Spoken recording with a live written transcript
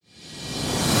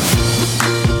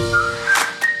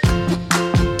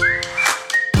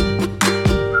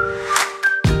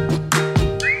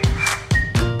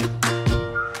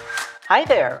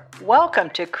there. Welcome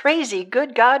to Crazy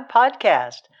Good God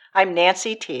Podcast. I'm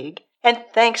Nancy Teague, and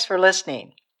thanks for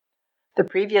listening. The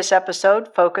previous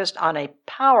episode focused on a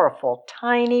powerful,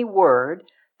 tiny word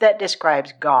that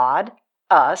describes God,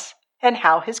 us, and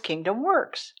how His kingdom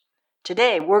works.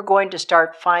 Today, we're going to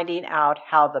start finding out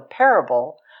how the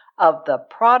parable of the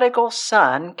prodigal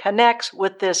son connects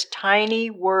with this tiny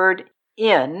word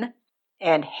in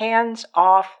and hands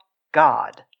off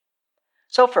God.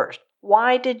 So first,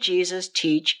 why did Jesus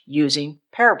teach using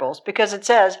parables? Because it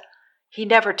says He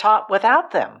never taught without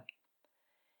them.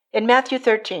 In Matthew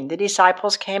 13, the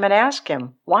disciples came and asked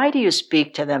Him, "Why do you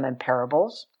speak to them in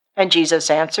parables?" And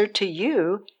Jesus answered, "To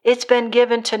you, it's been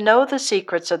given to know the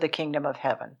secrets of the kingdom of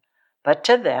heaven, but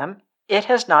to them it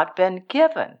has not been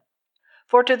given.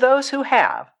 For to those who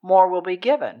have, more will be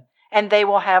given, and they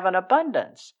will have an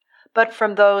abundance. But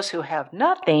from those who have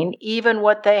nothing, even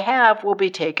what they have will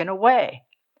be taken away."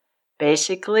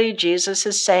 Basically, Jesus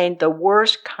is saying the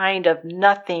worst kind of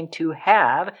nothing to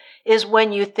have is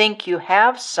when you think you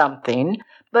have something,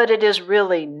 but it is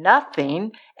really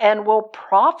nothing and will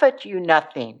profit you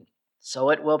nothing.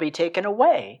 So it will be taken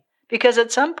away, because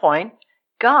at some point,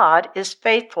 God is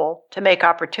faithful to make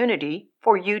opportunity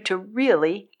for you to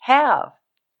really have.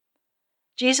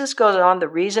 Jesus goes on, the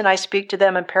reason I speak to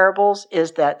them in parables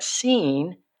is that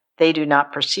seeing, they do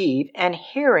not perceive, and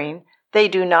hearing, they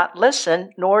do not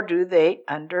listen, nor do they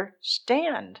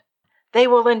understand. They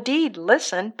will indeed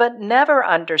listen, but never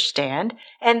understand,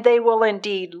 and they will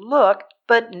indeed look,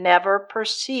 but never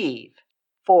perceive.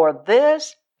 For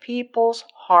this people's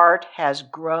heart has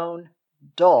grown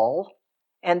dull,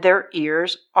 and their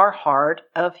ears are hard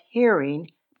of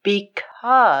hearing,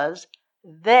 because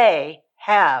they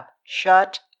have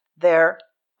shut their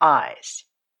eyes.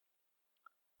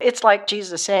 It's like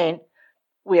Jesus saying,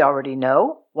 we already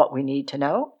know what we need to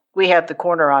know. We have the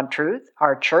corner on truth.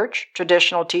 Our church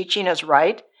traditional teaching is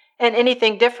right, and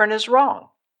anything different is wrong.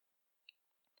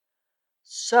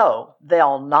 So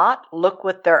they'll not look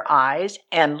with their eyes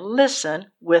and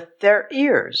listen with their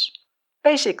ears.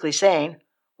 Basically saying,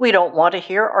 we don't want to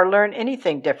hear or learn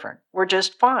anything different. We're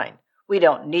just fine. We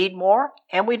don't need more,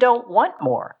 and we don't want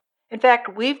more. In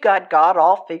fact, we've got God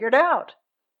all figured out.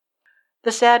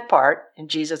 The sad part, and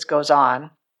Jesus goes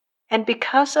on, and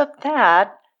because of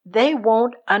that, they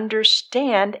won't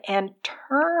understand and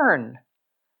turn.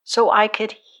 So I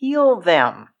could heal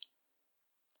them.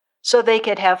 So they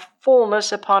could have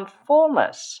fullness upon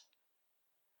fullness.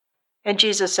 And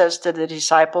Jesus says to the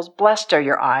disciples, "Blessed are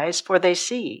your eyes, for they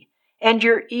see, and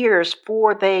your ears,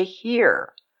 for they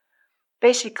hear."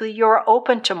 Basically, you're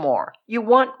open to more. You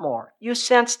want more. You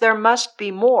sense there must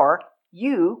be more.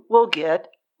 You will get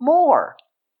more.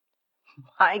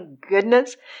 My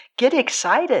goodness, get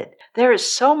excited. There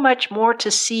is so much more to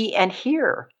see and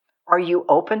hear. Are you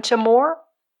open to more?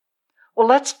 Well,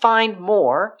 let's find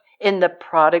more in the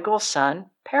prodigal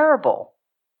son parable.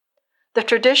 The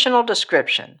traditional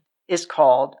description is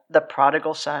called the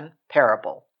prodigal son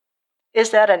parable. Is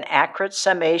that an accurate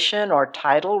summation or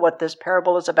title what this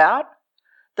parable is about?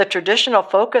 The traditional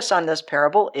focus on this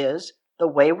parable is the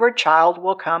wayward child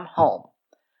will come home.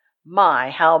 My,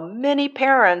 how many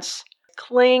parents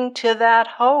cling to that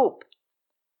hope.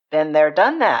 Been there,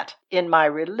 done that in my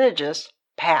religious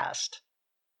past.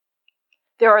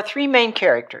 There are three main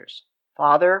characters: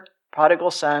 father, prodigal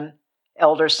son,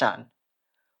 elder son.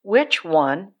 Which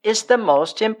one is the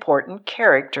most important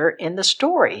character in the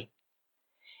story?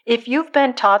 If you've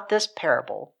been taught this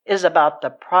parable is about the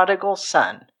prodigal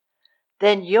son,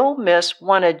 then you'll miss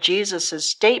one of Jesus'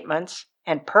 statements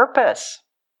and purpose.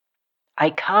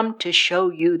 I come to show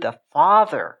you the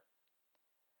Father.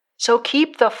 So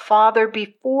keep the Father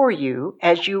before you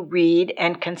as you read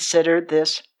and consider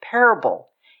this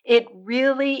parable. It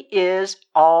really is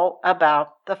all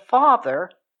about the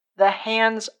Father, the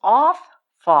hands-off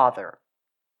Father.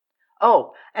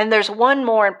 Oh, and there's one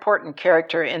more important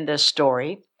character in this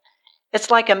story.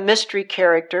 It's like a mystery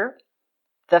character,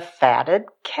 the fatted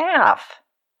calf.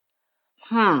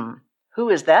 Who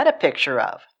is that a picture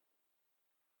of?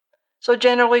 So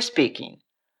generally speaking,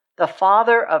 the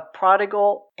father of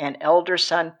prodigal and elder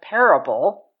son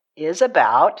parable is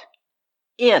about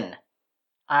in,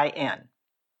 I-N.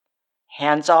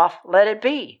 Hands off, let it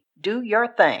be. Do your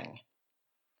thing.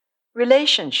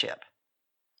 Relationship,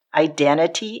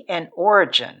 identity and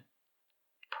origin,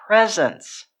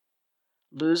 presence,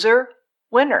 loser,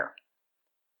 winner,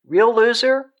 real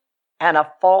loser, and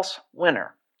a false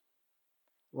winner,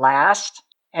 last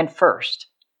and first,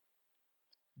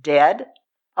 dead,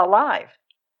 alive,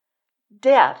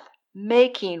 death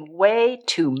making way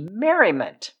to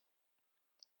merriment,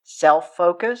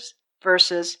 self-focus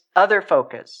versus other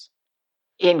focus,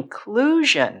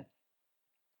 inclusion,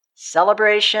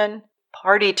 celebration,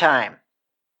 party time.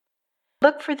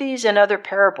 Look for these in other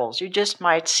parables. You just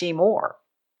might see more.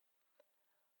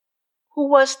 Who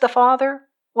was the father?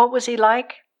 What was he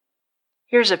like?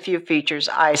 Here's a few features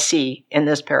I see in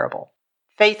this parable.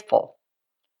 Faithful.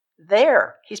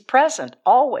 There, he's present,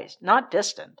 always, not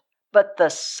distant. But the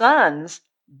sons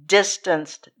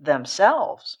distanced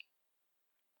themselves.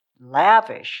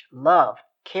 Lavish, love,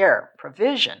 care,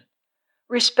 provision.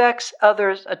 Respects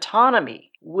others'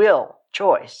 autonomy, will,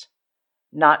 choice.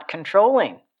 Not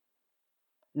controlling.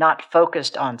 Not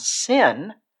focused on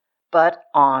sin, but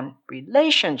on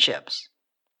relationships.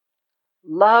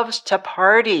 Loves to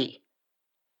party.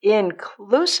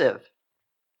 Inclusive.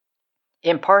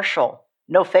 Impartial.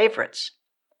 No favorites.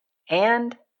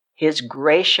 And his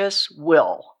gracious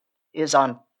will is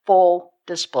on full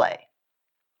display.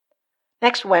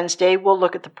 Next Wednesday, we'll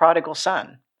look at the prodigal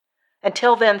son.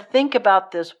 Until then, think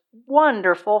about this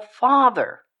wonderful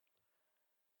Father.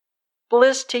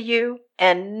 Bliss to you,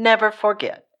 and never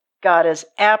forget, God is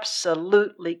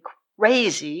absolutely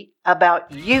crazy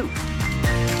about you.